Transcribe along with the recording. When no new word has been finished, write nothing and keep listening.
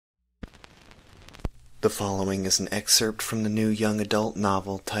The following is an excerpt from the new young adult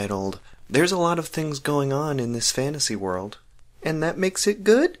novel titled, "There's a lot of things going on in this fantasy world, and that makes it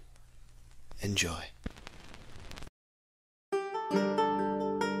good?" Enjoy.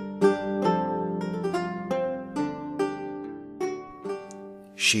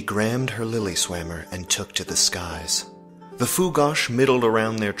 She grammed her lily swammer and took to the skies. The Fougosh middled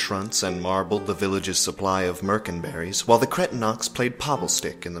around their trunks and marbled the village's supply of mercanberries, while the Cretinox played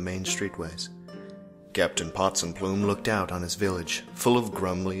pobblestick in the main streetways. Captain Potsenplume looked out on his village, full of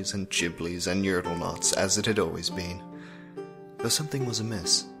grumblies and chiblies and yurtle-knots, as it had always been. Though something was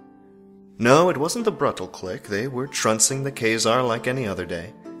amiss. No, it wasn't the Bruttel clique. They were trouncing the Khazar like any other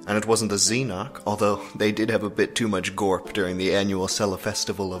day. And it wasn't the Xenoch, although they did have a bit too much gorp during the annual Cella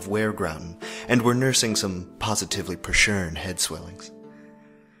Festival of Weregrauten, and were nursing some positively perchurn head swellings.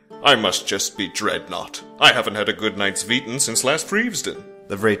 "I must just be Dreadnought. I haven't had a good night's veetin' since last Freevesden."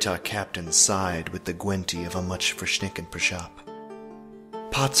 The Vretar captain sighed with the gwenty of a much verschnicken pershop.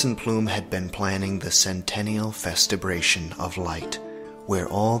 Potsenplume had been planning the centennial festibration of light, where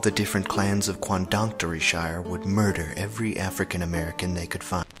all the different clans of Quandonctoryshire would murder every African-American they could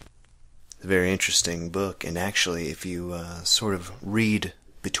find. It's a very interesting book, and actually, if you sort of read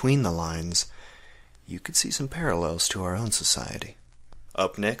between the lines, you could see some parallels to our own society.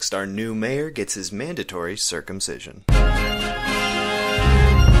 Up next, our new mayor gets his mandatory circumcision.